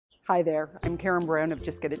Hi there, I'm Karen Brown of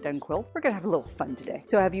Just Get It Done Quilt. We're gonna have a little fun today.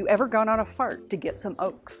 So have you ever gone on a fart to get some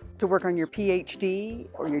oaks, to work on your PhD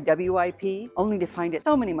or your WIP, only to find it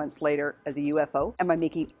so many months later as a UFO? Am I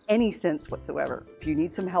making any sense whatsoever? If you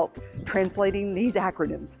need some help translating these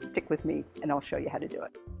acronyms, stick with me and I'll show you how to do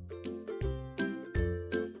it.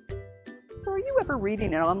 So are you ever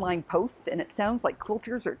reading an online post and it sounds like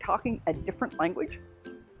quilters are talking a different language?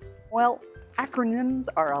 Well, acronyms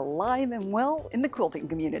are alive and well in the quilting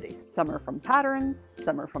community. Some are from patterns,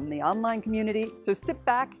 some are from the online community. So sit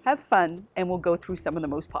back, have fun, and we'll go through some of the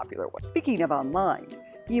most popular ones. Speaking of online,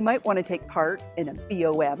 you might want to take part in a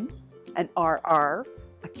BOM, an RR,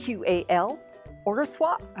 a QAL, or a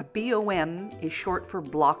swap. A BOM is short for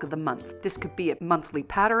block of the month. This could be a monthly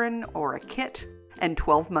pattern or a kit, and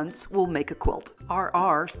 12 months will make a quilt.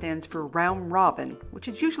 RR stands for round robin, which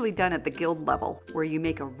is usually done at the guild level, where you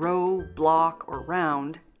make a row, block, or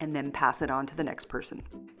round, and then pass it on to the next person.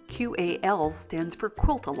 QAL stands for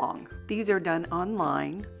quilt along. These are done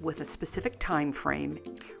online with a specific time frame,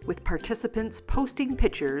 with participants posting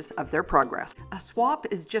pictures of their progress. A swap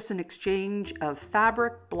is just an exchange of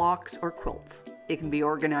fabric, blocks, or quilts. It can be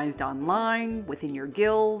organized online, within your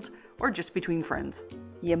guild, or just between friends.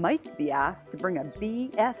 You might be asked to bring a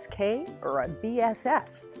BSK or a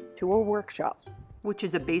BSS to a workshop, which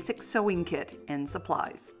is a basic sewing kit and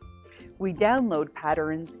supplies. We download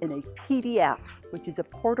patterns in a PDF, which is a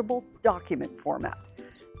portable document format,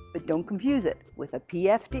 but don't confuse it with a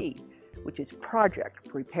PFD, which is project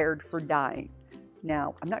prepared for dyeing.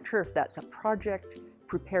 Now, I'm not sure if that's a project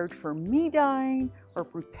prepared for me dyeing or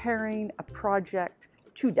preparing a project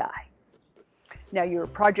to dye. Now, your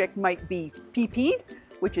project might be PP'd,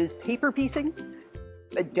 which is paper piecing,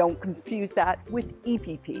 but don't confuse that with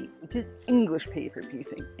EPP, which is English paper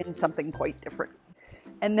piecing, and something quite different.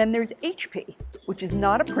 And then there's HP, which is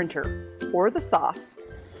not a printer or the sauce,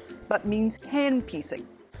 but means hand piecing.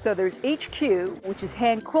 So there's HQ, which is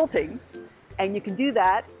hand quilting, and you can do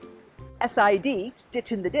that SID,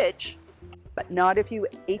 stitch in the ditch, but not if you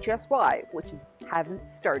HSY, which is haven't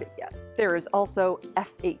started yet. There is also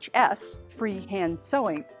FHS, free hand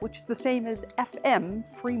sewing, which is the same as FM,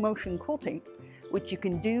 free motion quilting, which you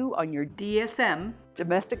can do on your DSM,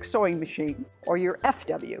 domestic sewing machine, or your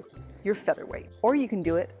FW, your featherweight. Or you can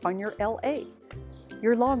do it on your LA,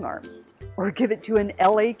 your long arm, or give it to an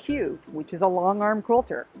LAQ, which is a long arm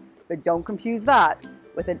quilter. But don't confuse that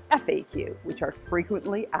with an FAQ, which are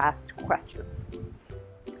frequently asked questions.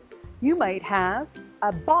 You might have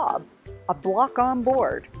a BOB, a block on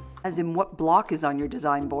board, as in what block is on your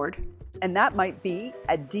design board. And that might be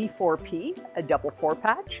a D4P, a double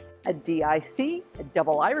 4-patch, a DIC, a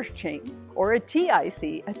double Irish chain, or a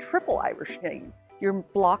TIC, a triple Irish chain. Your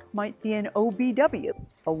block might be an OBW,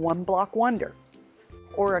 a one block wonder,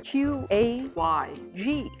 or a QAYG,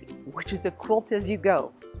 which is a quilt as you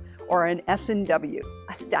go, or an S&W,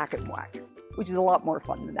 a stack and whack, which is a lot more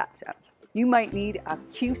fun than that sounds. You might need a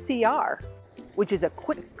QCR, which is a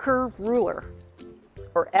quick curve ruler,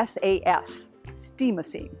 or SAS,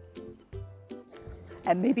 steamosine.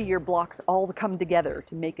 And maybe your blocks all come together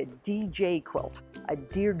to make a DJ quilt, a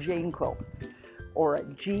Dear Jane quilt, or a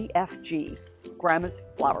GFG, Grandma's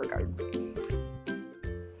Flower Garden.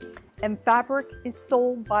 And fabric is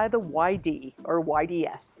sold by the YD, or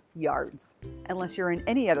YDS, yards, unless you're in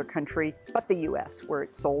any other country but the US, where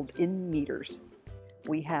it's sold in meters.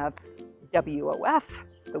 We have WOF,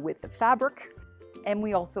 the width of fabric, and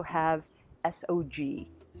we also have SOG,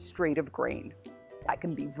 straight of grain. That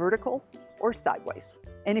can be vertical or sideways.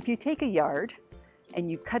 And if you take a yard and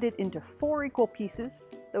you cut it into 4 equal pieces,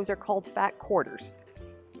 those are called fat quarters.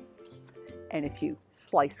 And if you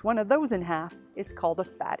slice one of those in half, it's called a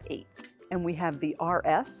fat eighth. And we have the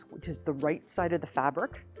RS, which is the right side of the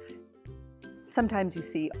fabric. Sometimes you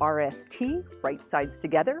see RST, right sides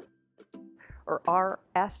together, or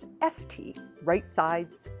RSFT, right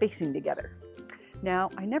sides facing together.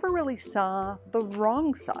 Now, I never really saw the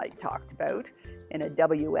wrong side talked about in a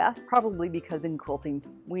WS, probably because in quilting,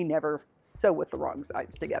 we never sew with the wrong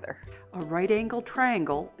sides together. A right angle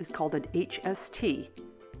triangle is called an HST,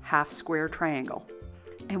 half square triangle.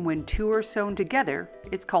 And when 2 are sewn together,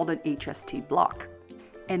 it's called an HST block.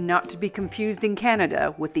 And not to be confused in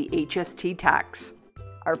Canada with the HST tax.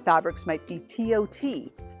 Our fabrics might be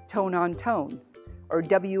TOT, tone on tone, or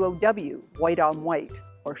WOW, white on white,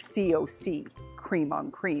 or COC, cream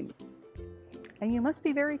on cream. And you must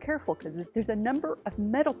be very careful because there's a number of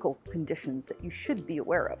medical conditions that you should be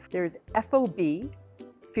aware of. There's FOB,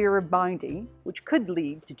 fear of binding, which could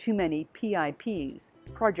lead to too many PIPs,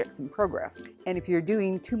 projects in progress. And if you're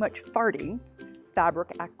doing too much farting,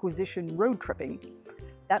 fabric acquisition road tripping,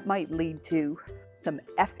 that might lead to some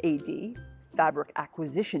FAD, fabric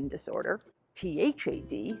acquisition disorder,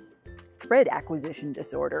 THAD, thread acquisition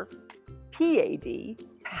disorder, PAD,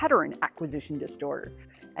 pattern acquisition disorder,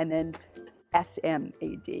 and then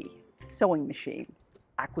SMAD, sewing machine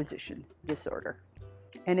acquisition disorder.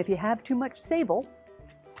 And if you have too much sable,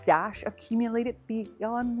 stash accumulated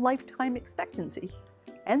beyond lifetime expectancy,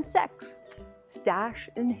 and sex, stash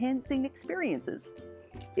enhancing experiences,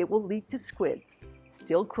 it will lead to squids,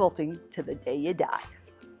 still quilting to the day you die.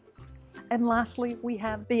 And lastly, we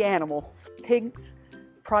have the animals, pigs,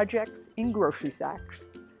 projects in grocery sacks,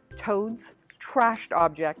 toads, trashed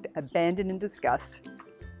object, abandoned in disgust,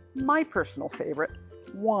 my personal favorite,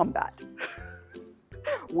 wombat.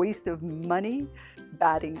 Waste of money,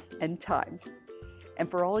 batting, and time. And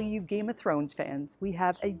for all you Game of Thrones fans, we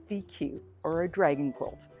have a DQ, or a dragon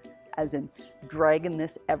quilt, as in dragging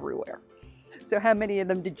this everywhere. So how many of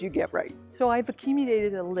them did you get right? So I've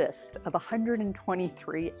accumulated a list of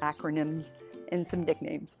 123 acronyms and some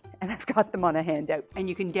nicknames, and I've got them on a handout. And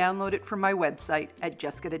you can download it from my website at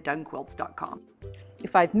justgetitdonequilts.com.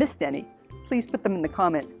 If I've missed any, please put them in the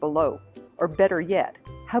comments below. Or better yet,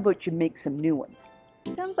 how about you make some new ones?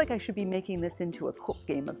 Sounds like I should be making this into a quilt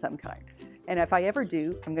game of some kind. And if I ever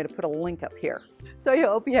do, I'm going to put a link up here. So I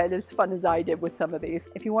hope you had as fun as I did with some of these.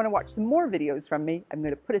 If you want to watch some more videos from me, I'm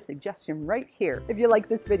going to put a suggestion right here. If you like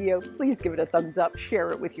this video, please give it a thumbs up, share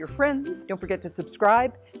it with your friends. Don't forget to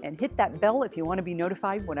subscribe and hit that bell if you want to be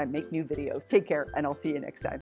notified when I make new videos. Take care, and I'll see you next time.